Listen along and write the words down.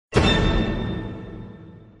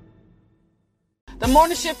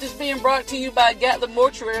morning shift is being brought to you by Gatlin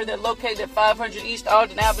Mortuary. They're located at 500 East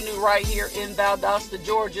Alden Avenue right here in Valdosta,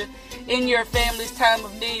 Georgia. In your family's time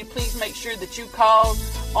of need, please make sure that you call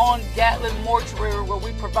on Gatlin Mortuary, where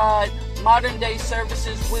we provide modern day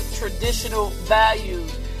services with traditional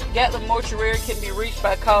values. Gatlin Mortuary can be reached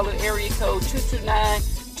by calling area code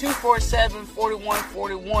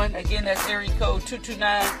 229-247-4141. Again, that's area code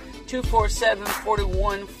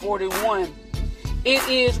 229-247-4141. It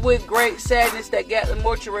is with great sadness that Gatlin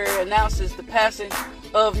Mortuary announces the passing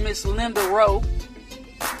of Miss Linda Rowe.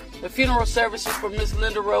 The funeral services for Miss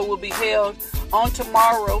Linda Rowe will be held on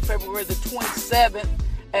tomorrow, February the 27th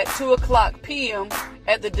at 2 o'clock p.m.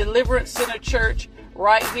 at the Deliverance Center Church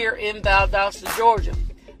right here in Valdosta, Georgia.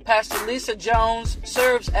 Pastor Lisa Jones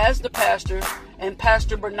serves as the pastor, and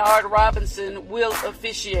Pastor Bernard Robinson will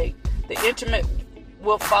officiate. The intimate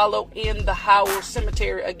will follow in the Howell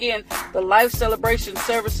Cemetery. Again, the life celebration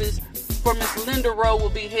services for Miss Linda Rowe will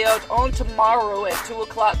be held on tomorrow at 2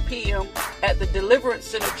 o'clock p.m. at the Deliverance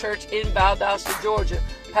Center Church in Valdosta, Georgia.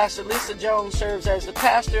 Pastor Lisa Jones serves as the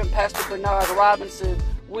pastor, and Pastor Bernard Robinson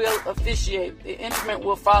will officiate. The intimate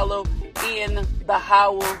will follow in the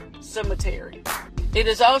Howell Cemetery. It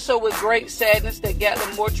is also with great sadness that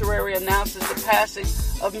Gatlin Mortuary announces the passing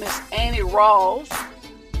of Miss Annie Rawls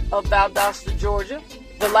of Valdosta, Georgia.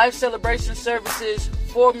 The life celebration services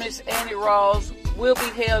for Miss Annie Rawls will be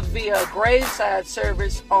held via graveside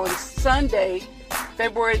service on Sunday,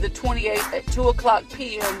 February the 28th at 2 o'clock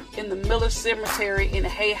p.m. in the Miller Cemetery in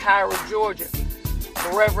Hayhira, Georgia.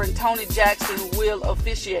 The Reverend Tony Jackson will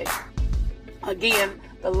officiate. Again,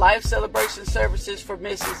 the life celebration services for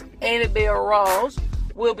Mrs. Annabelle Rawls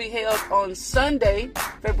will be held on Sunday,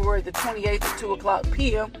 February the 28th at 2 o'clock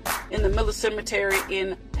p.m. in the Miller Cemetery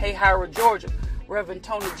in Hayhira, Georgia. Reverend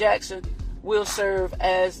Tony Jackson will serve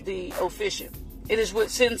as the officiant. It is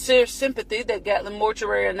with sincere sympathy that Gatlin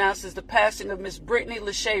Mortuary announces the passing of Miss Brittany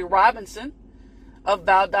Lachey Robinson of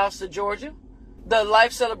Valdosta, Georgia. The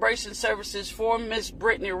life celebration services for Miss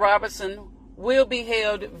Brittany Robinson will be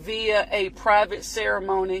held via a private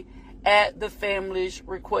ceremony at the family's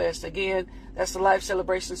request. Again, that's the life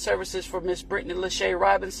celebration services for Miss Brittany Lachey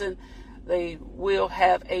Robinson. They will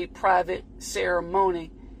have a private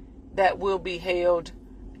ceremony that will be held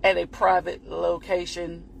at a private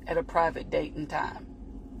location at a private date and time.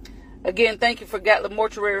 Again, thank you for Gatlin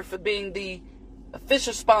Mortuary for being the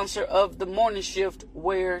official sponsor of the morning shift,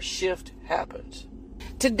 where shift happens.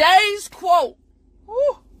 Today's quote,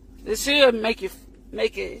 this here make it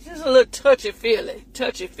just a little touchy-feely.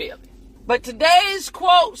 But today's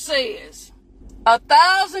quote says,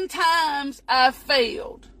 1,000 times I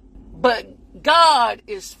failed, but God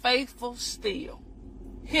is faithful still.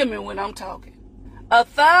 Hear me when I'm talking.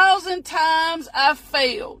 1,000 times I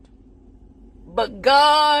failed, but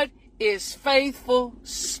God is faithful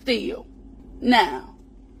still. Now,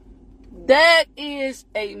 that is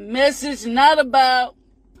a message not about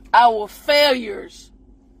our failures,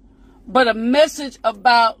 but a message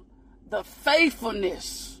about the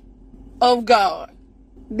faithfulness of God.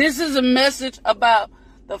 This is a message about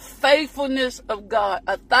the faithfulness of God.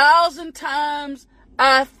 1,000 times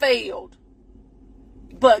I failed,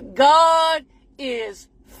 but God is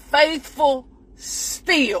faithful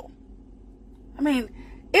still. I mean,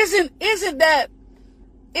 isn't that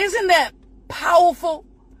powerful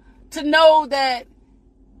to know that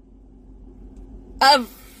I've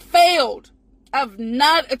failed, I've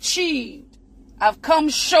not achieved, I've come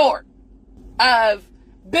short, I've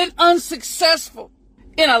been unsuccessful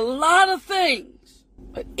in a lot of things,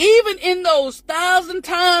 but even in those 1,000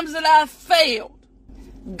 times that I failed,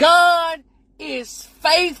 God is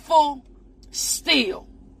faithful still.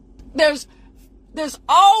 There's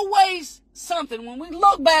always something. When we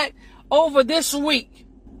look back over this week,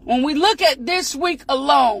 when we look at this week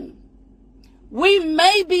alone, we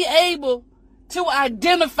may be able to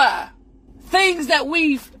identify things that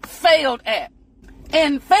we've failed at.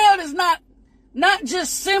 And failed is not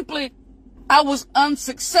just simply I was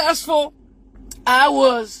unsuccessful. I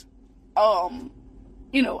was, I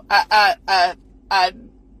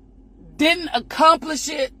didn't accomplish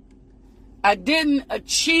it. I didn't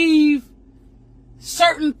achieve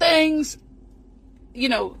certain things,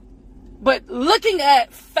 but looking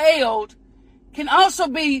at failed can also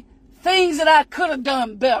be things that I could have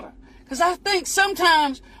done better. Because I think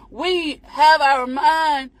sometimes we have our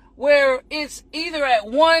mind where it's either at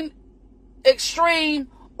one extreme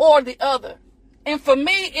or the other. And for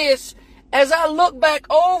me, it's, as I look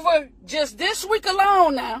back over just this week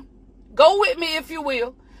alone now, go with me if you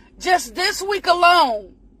will, just this week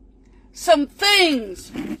alone, some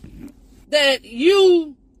things that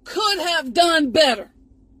you could have done better.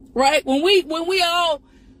 right? When we all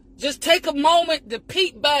just take a moment to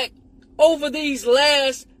peek back over these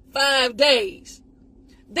last 5 days,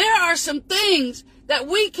 there are some things that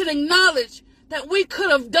we can acknowledge that we could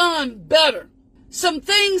have done better. Some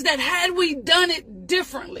things that had we done it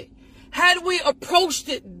differently, had we approached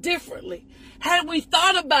it differently, had we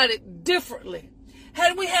thought about it differently,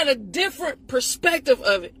 had we had a different perspective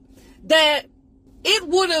of it, that it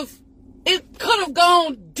could have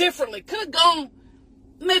gone differently, could have gone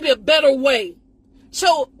maybe a better way.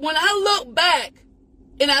 So when I look back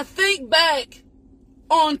and I think back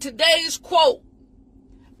on today's quote,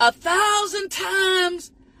 1,000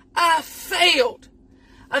 times I failed.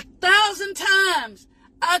 1,000 times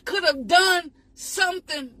I could have done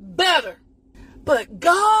something better. But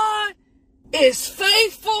God is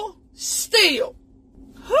faithful still.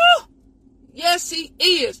 Whew. Yes, he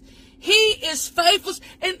is. He is faithful.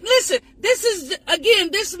 And listen,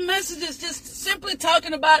 this message is just simply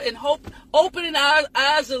talking about and opening our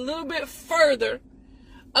eyes a little bit further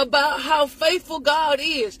about how faithful God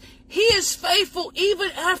is. He is faithful even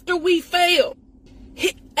after we fail.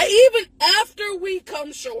 Even after we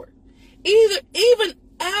come short. Even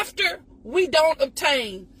after we don't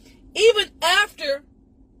obtain. Even after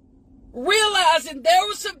realizing there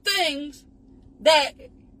were some things that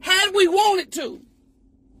had we wanted to.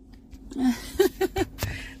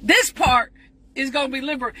 This part is going to be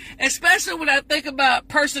liberating. Especially when I think about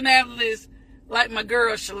personalities like my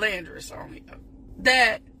girl Shalandris on here.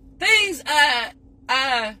 That things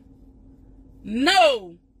I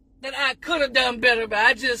know that I could have done better, but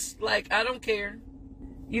I don't care.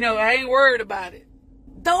 I ain't worried about it.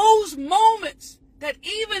 Those moments that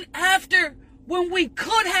even after when we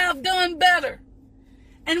could have done better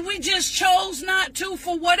and we just chose not to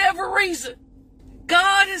for whatever reason,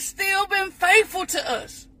 God has still been faithful to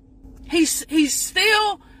us. He's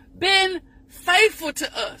still been faithful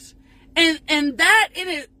to us. And that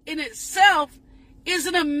in itself is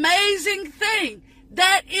an amazing thing.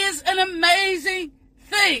 That is an amazing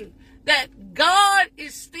thing. That God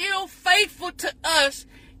is still faithful to us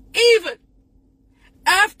even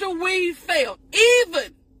after we failed.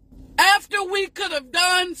 Even after we could have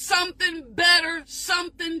done something better,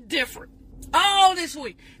 something different. All this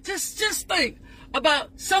week. Just think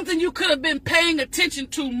about something you could have been paying attention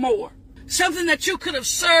to more. Something that you could have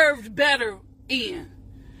served better in.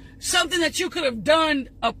 Something that you could have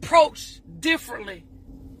approached differently.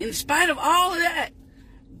 In spite of all of that,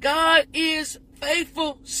 God is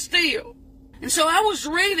faithful still. And so I was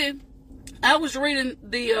reading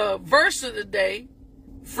the verse of the day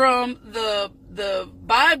from the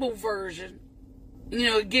Bible version.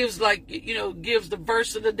 It gives the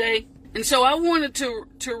verse of the day. And so I wanted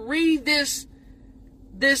to read this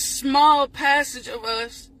small passage of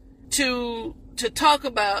us to talk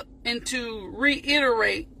about and to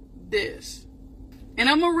reiterate this. And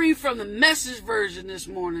I'm going to read from the Message version this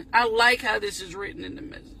morning. I like how this is written in the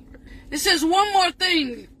Message version. It says, one more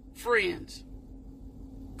thing, friends.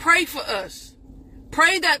 Pray for us.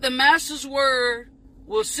 Pray that the Master's word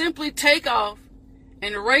will simply take off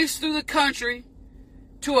and race through the country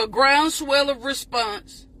to a groundswell of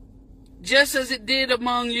response, just as it did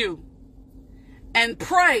among you. And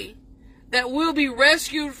pray that we'll be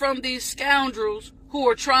rescued from these scoundrels who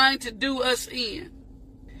are trying to do us in.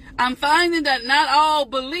 I'm finding that not all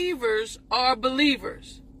believers are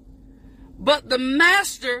believers, but the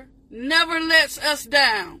Master never lets us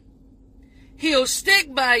down. He'll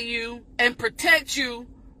stick by you and protect you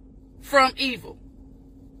from evil.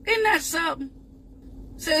 Isn't that something?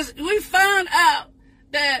 It says we found out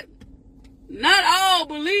that not all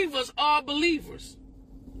believers are believers,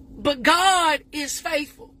 but God is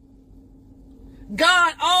faithful.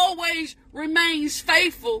 God always remains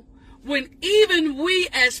faithful when even we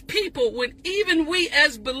as people, when even we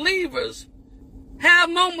as believers have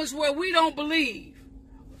moments where we don't believe.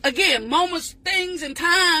 Again, moments, things, and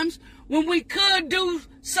times when we could do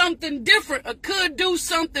something different or could do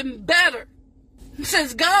something better. It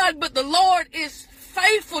says God, but the Lord is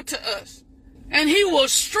faithful to us, and he will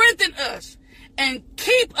strengthen us and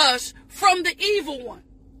keep us from the evil one.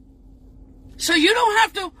 So you don't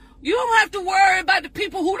have to worry about the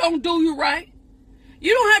people who don't do you right.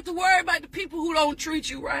 You don't have to worry about the people who don't treat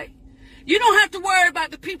you right. You don't have to worry about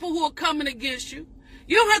the people who are coming against you.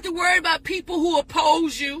 You don't have to worry about people who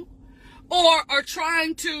oppose you or are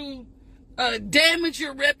trying to damage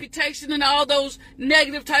your reputation and all those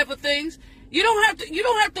negative type of things. You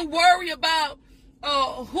don't have to worry about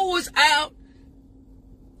who is out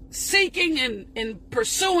seeking and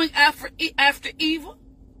pursuing after evil.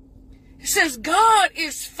 It says God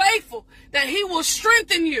is faithful, that he will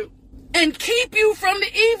strengthen you and keep you from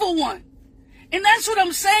the evil one. And that's what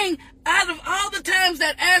I'm saying. Out of all the times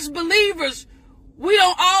that as believers, we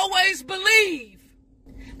don't always believe.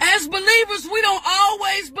 As believers, we don't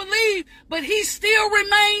always believe, but he still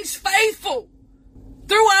remains faithful.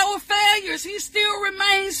 Through our failures, he still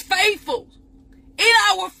remains faithful. In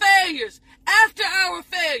our failures, after our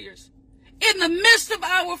failures, in the midst of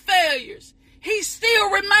our failures, he still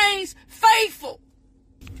remains faithful.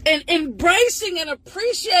 And embracing and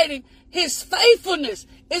appreciating his faithfulness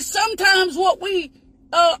is sometimes what we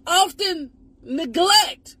often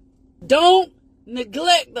neglect. Don't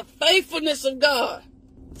neglect the faithfulness of God.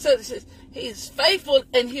 So it says, he is faithful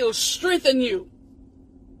and he'll strengthen you.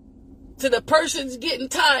 To the person's getting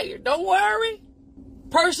tired, don't worry.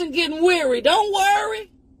 Person getting weary, don't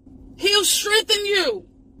worry. He'll strengthen you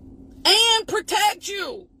and protect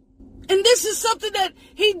you. And this is something that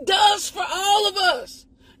he does for all of us.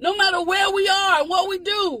 No matter where we are and what we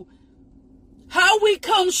do, how we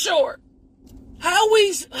come short, how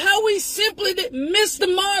we simply miss the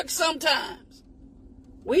mark sometimes.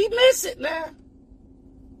 We miss it now.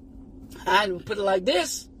 I put it like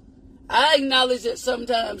this. I acknowledge that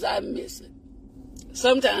sometimes I miss it.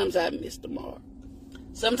 Sometimes I miss the mark.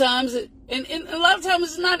 Sometimes and a lot of times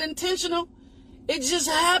it's not intentional. It just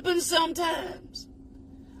happens sometimes.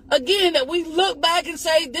 Again, that we look back and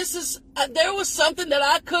say, there was something that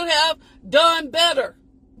I could have done better.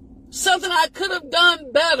 Something I could have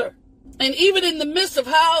done better. And even in the midst of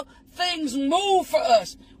how things move for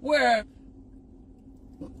us, where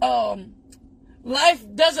life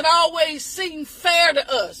doesn't always seem fair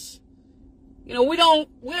to us. You know, we don't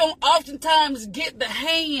oftentimes get dealt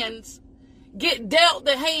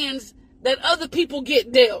the hands that other people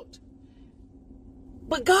get dealt.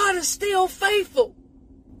 But God is still faithful.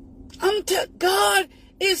 God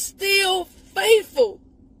is still faithful.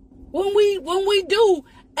 When we do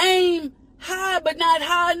aim high but not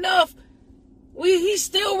high enough, he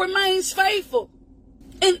still remains faithful.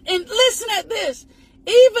 And listen at this.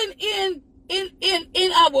 Even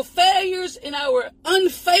in our failures, in our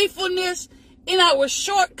unfaithfulness, in our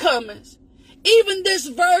shortcomings, even this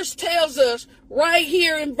verse tells us right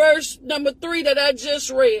here in verse number 3 that I just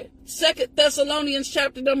read, 2 Thessalonians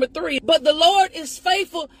chapter number 3. But the Lord is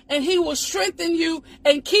faithful and he will strengthen you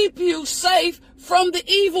and keep you safe from the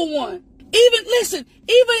evil one. Even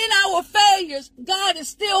in our failures, God is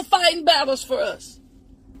still fighting battles for us.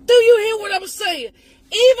 Do you hear what I'm saying?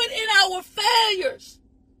 Even in our failures,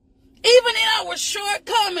 even in our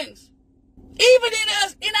shortcomings, even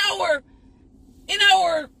in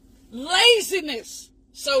our laziness,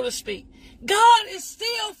 so to speak, God is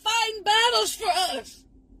still fighting battles for us.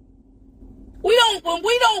 When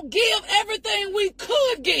we don't give everything we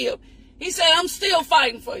could give, he said, I'm still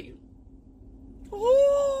fighting for you.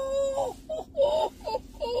 Ooh.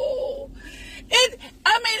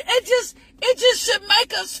 It just should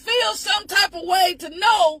make us feel some type of way to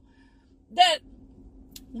know that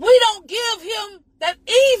we don't give him that,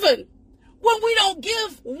 even when we don't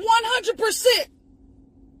give 100%.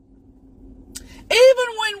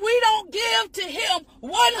 Even when we don't give to him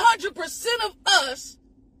 100% of us,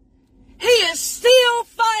 he is still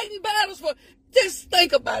fighting battles for. Just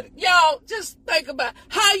think about it, y'all. Just think about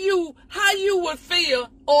how you would feel,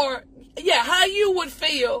 how you would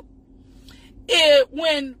feel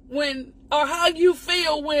how you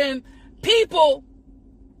feel when people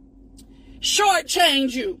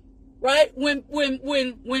shortchange you, right? When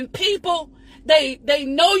people they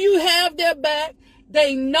know you have their back,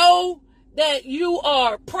 they know that you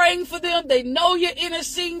are praying for them, they know you're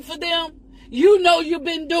interceding for them, you know you've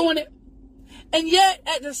been doing it. And yet,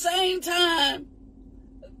 at the same time,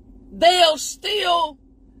 they'll still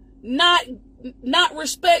not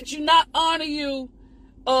respect you, not honor you,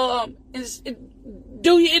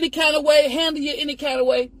 do you any kind of way, handle you any kind of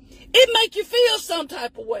way. It make you feel some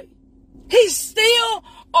type of way. He's still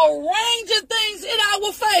arranging things in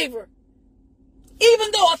our favor.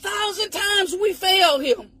 Even though 1,000 times we failed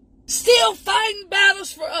him, still fighting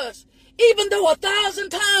battles for us. Even though 1,000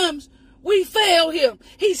 times we fail him,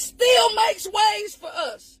 he still makes ways for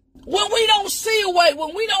us. When we don't see a way,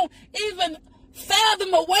 when we don't even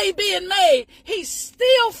fathom a way being made, he's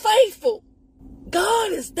still faithful.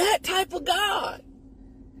 God is that type of God.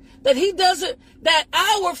 That he doesn't, that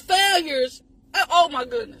our failures, oh my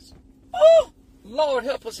goodness. Oh, Lord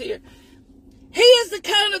help us here. He is the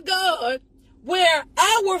kind of God where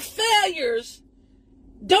our failures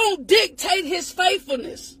don't dictate his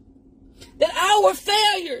faithfulness. That our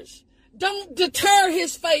failures don't deter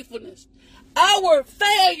his faithfulness. Our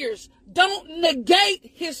failures don't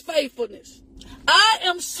negate his faithfulness. I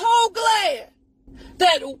am so glad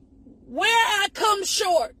that where I come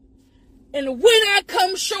short and when I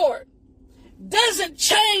come short, doesn't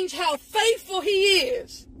change how faithful he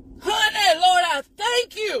is. Honey, Lord, I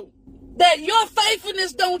thank you that your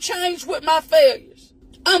faithfulness don't change with my failures.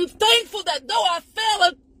 I'm thankful that though I fail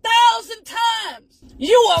 1,000 times,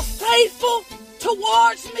 you are faithful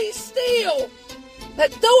towards me still.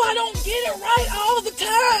 That though I don't get it right all the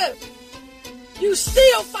time, you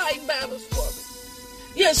still fighting battles for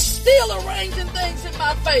me. You're still arranging things in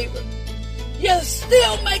my favor. You're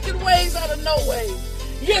still making ways out of no way.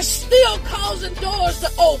 You're still causing doors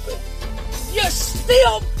to open. You're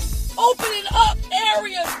still opening up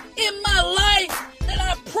areas in my life that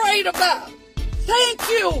I prayed about. Thank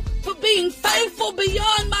you for being faithful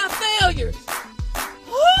beyond my failures.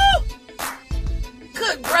 Woo!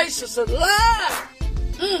 Good gracious alive.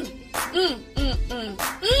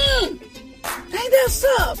 Ain't that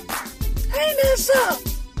something? Ain't that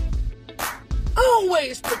something?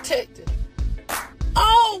 Always protected.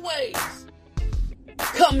 Always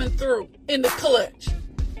coming through in the clutch.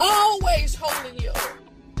 Always holding you up.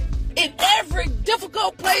 In every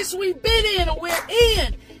difficult place we've been in or we're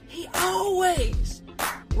in, he always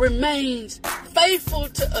remains faithful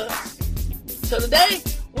to us. So today,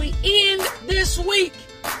 we end this week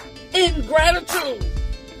in gratitude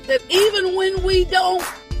that even when we don't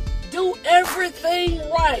do everything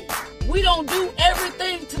right, we don't do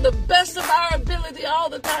everything to the best of our ability all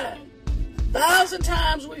the time. 1,000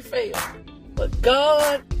 times we fail, but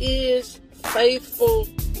God is faithful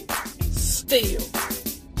still.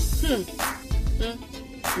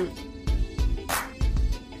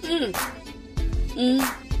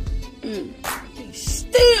 He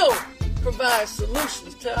still provides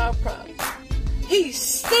solutions to our problems. He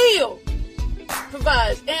still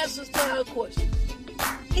provides answers to our questions.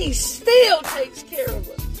 He still takes care of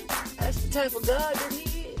us. That's the type of God that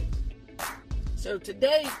he is. So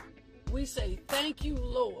today, we say thank you,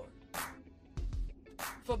 Lord,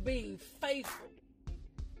 for being faithful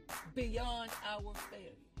beyond our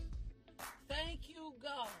failures. Thank you,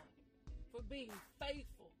 God, for being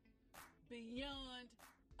faithful beyond